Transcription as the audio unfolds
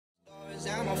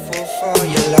I'm a fool for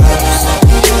your love.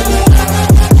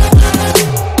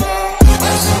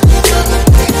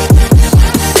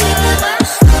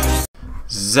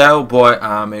 Zel Boy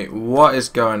Army, what is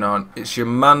going on? It's your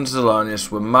man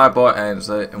Zelonius with my boy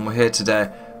Ainsley, and we're here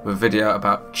today with a video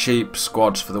about cheap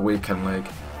squads for the weekend league.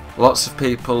 Lots of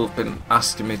people have been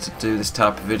asking me to do this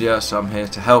type of video, so I'm here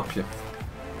to help you.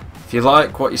 If you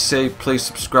like what you see, please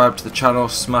subscribe to the channel,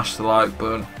 smash the like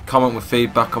button, comment with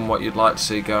feedback on what you'd like to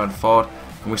see going forward.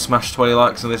 Can we smash 20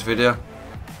 likes on this video?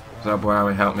 Zel Boy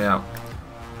Army, help me out.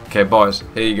 Okay boys,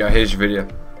 here you go, here's your video.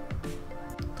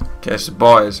 Okay, so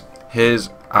boys, here's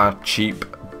our cheap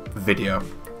video,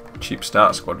 cheap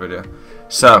start squad video.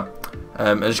 So,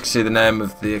 as you can see, the name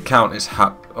of the account is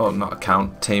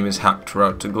team is Hacked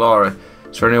Road to Glory.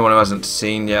 So for anyone who hasn't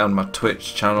seen yet, on my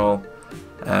Twitch channel,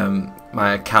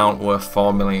 my account worth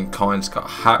 4 million coins got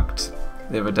hacked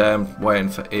the other day. I'm waiting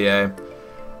for EA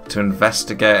to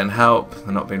investigate and help.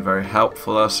 They're not being very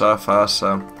helpful though so far, so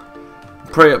I'm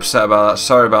pretty upset about that.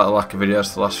 Sorry about the lack of videos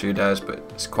for the last few days, but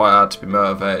it's quite hard to be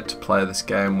motivated to play this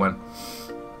game when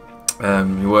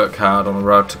you work hard on the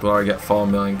road to glory, get 4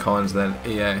 million coins, then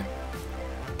EA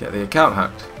get the account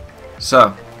hacked.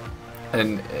 So,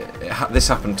 and this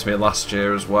happened to me last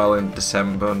year as well in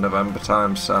December, November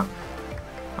time, so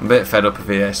I'm a bit fed up with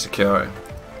EA security.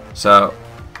 So,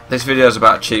 this video is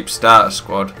about a cheap starter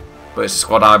squad, but it's a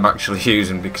squad I'm actually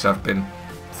using because I've been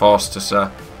forced to.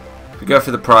 So, if we go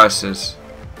through the prices,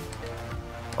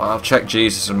 well, I'll check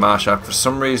Jesus and Marshall. For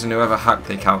some reason, whoever hacked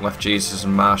the account left Jesus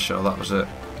and Marshall, that was it.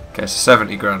 Okay, so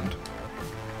 70 grand.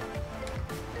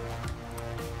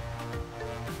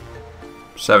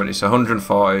 70, so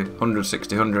 140,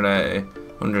 160, 180,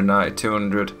 190,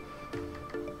 200.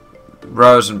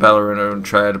 Rose and Bellerin are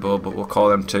untradeable, but we'll call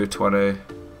them 220,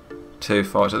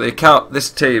 240. So the account, this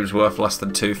team's worth less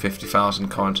than 250,000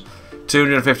 coins.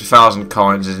 250,000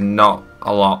 coins is not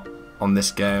a lot on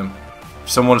this game.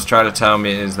 If someone's trying to tell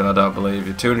me it is, then I don't believe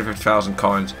you. 250,000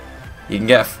 coins, you can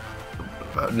get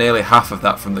nearly half of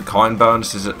that from the coin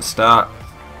bonuses at the start.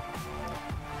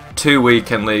 2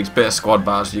 weekend leagues, bit of squad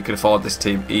bars, you can afford this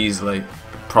team easily.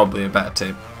 Probably a better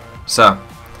team. So,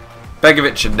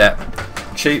 Begovic and Net,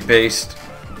 cheap beast,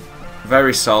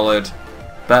 very solid,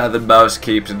 better than most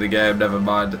keepers in the game, never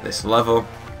mind at this level.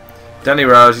 Danny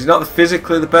Rose, he's not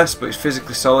physically the best, but he's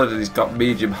physically solid, and he's got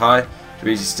medium high, so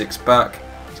easy sticks back.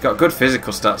 He's got good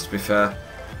physical stats to be fair,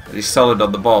 and he's solid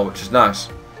on the ball, which is nice.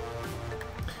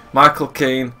 Michael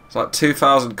Keane, it's like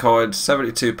 2,000 coins,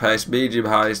 72 pace, medium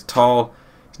high, he's tall,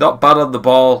 he's not bad on the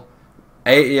ball,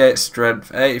 88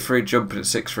 strength, 83 jumping at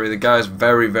 6'3", the guy's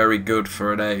very, very good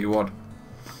for an 81.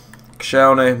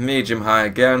 Koscielny, medium high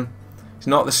again, he's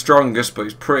not the strongest, but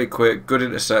he's pretty quick, good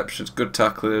interceptions, good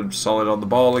tackling, solid on the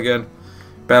ball again.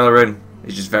 Bellerin,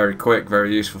 he's just very quick,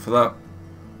 very useful for that.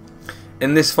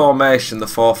 In this formation, the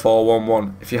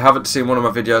 4-4-1-1, if you haven't seen one of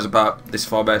my videos about this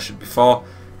formation before,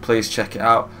 please check it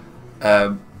out.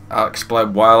 I'll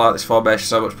explain why I like this formation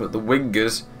so much, but the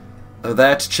wingers are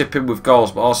there to chip in with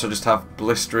goals, but also just have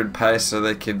blistering pace so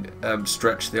they can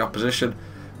stretch the opposition.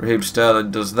 Raheem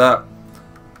Sterling does that.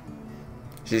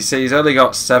 So you see, he's only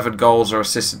got 7 goals or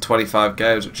assists in 25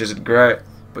 games, which isn't great,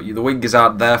 but the wingers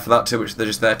aren't there for that too much, they're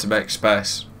just there to make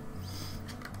space.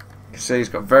 You can see he's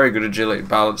got very good agility,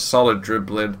 balance, solid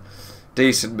dribbling,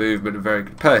 decent movement and very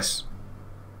good pace.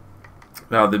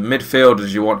 Now the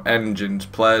midfielders, you want engines,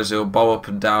 players who'll bow up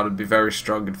and down and be very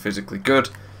strong and physically good.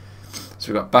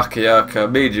 So we've got Bakayoko,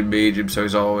 medium, so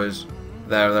he's always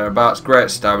there or thereabouts.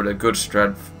 Great stamina, good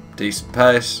strength, decent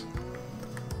pace.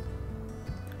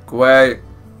 Guay,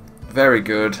 very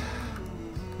good.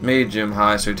 Medium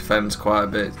high, so he defends quite a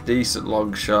bit. Decent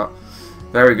long shot,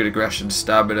 very good aggression,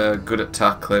 stamina, good at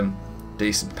tackling,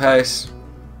 decent pace.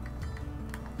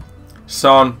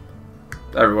 Son,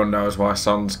 everyone knows why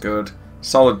Son's good.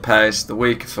 Solid pace, the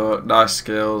weaker foot, nice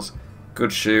skills,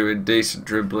 good shooting, decent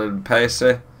dribbling,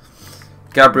 pacey.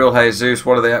 Gabriel Jesus,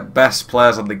 one of the best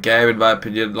players on the game in my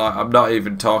opinion. Like, I'm not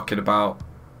even talking about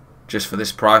just for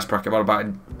this price bracket, I'm about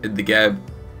in the game.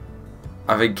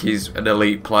 I think he's an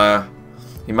elite player.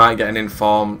 He might get an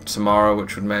inform tomorrow,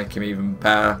 which would make him even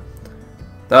better.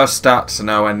 Those stats are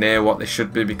nowhere near what they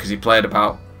should be because he played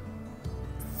about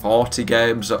 40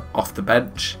 games off the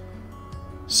bench.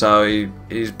 So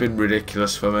he's been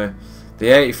ridiculous for me. The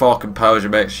 84 composure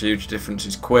makes a huge difference.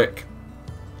 He's quick,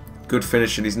 good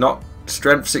finishing. He's not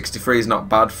strength 63 is not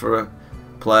bad for a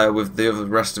player with the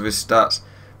rest of his stats.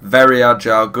 Very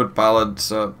agile, good balance.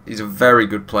 So he's a very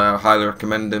good player. I highly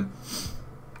recommend him.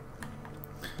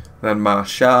 Then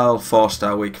Marshall,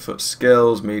 4-star weaker foot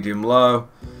skills, medium low.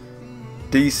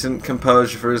 Decent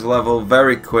composure for his level,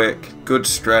 very quick, good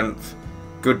strength,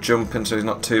 good jumping, so he's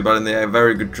not too bad in the air.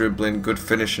 Very good dribbling, good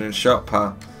finishing and shot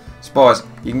power. So boys,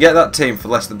 you can get that team for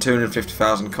less than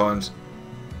 250,000 coins.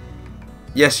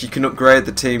 Yes, you can upgrade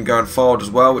the team going forward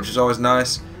as well, which is always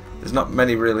nice. There's not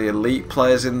many really elite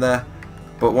players in there,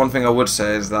 but one thing I would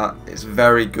say is that it's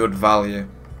very good value.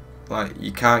 Like,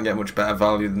 you can't get much better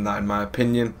value than that in my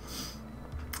opinion.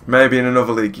 Maybe in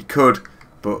another league you could,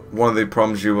 but one of the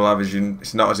problems you will have is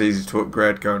it's not as easy to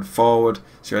upgrade going forward,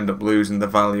 so you end up losing the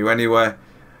value anyway.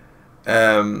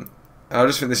 I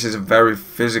just think this is a very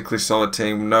physically solid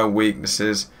team, no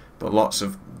weaknesses, but lots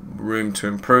of room to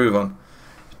improve on.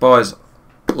 Boys,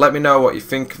 let me know what you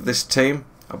think of this team.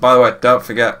 Oh, by the way, don't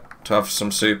forget to have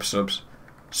some super subs.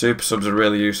 Super subs are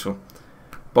really useful.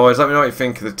 Boys, let me know what you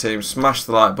think of the team. Smash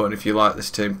the like button if you like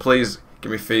this team. Please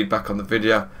give me feedback on the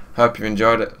video. Hope you've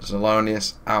enjoyed it.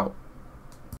 Zelonius out.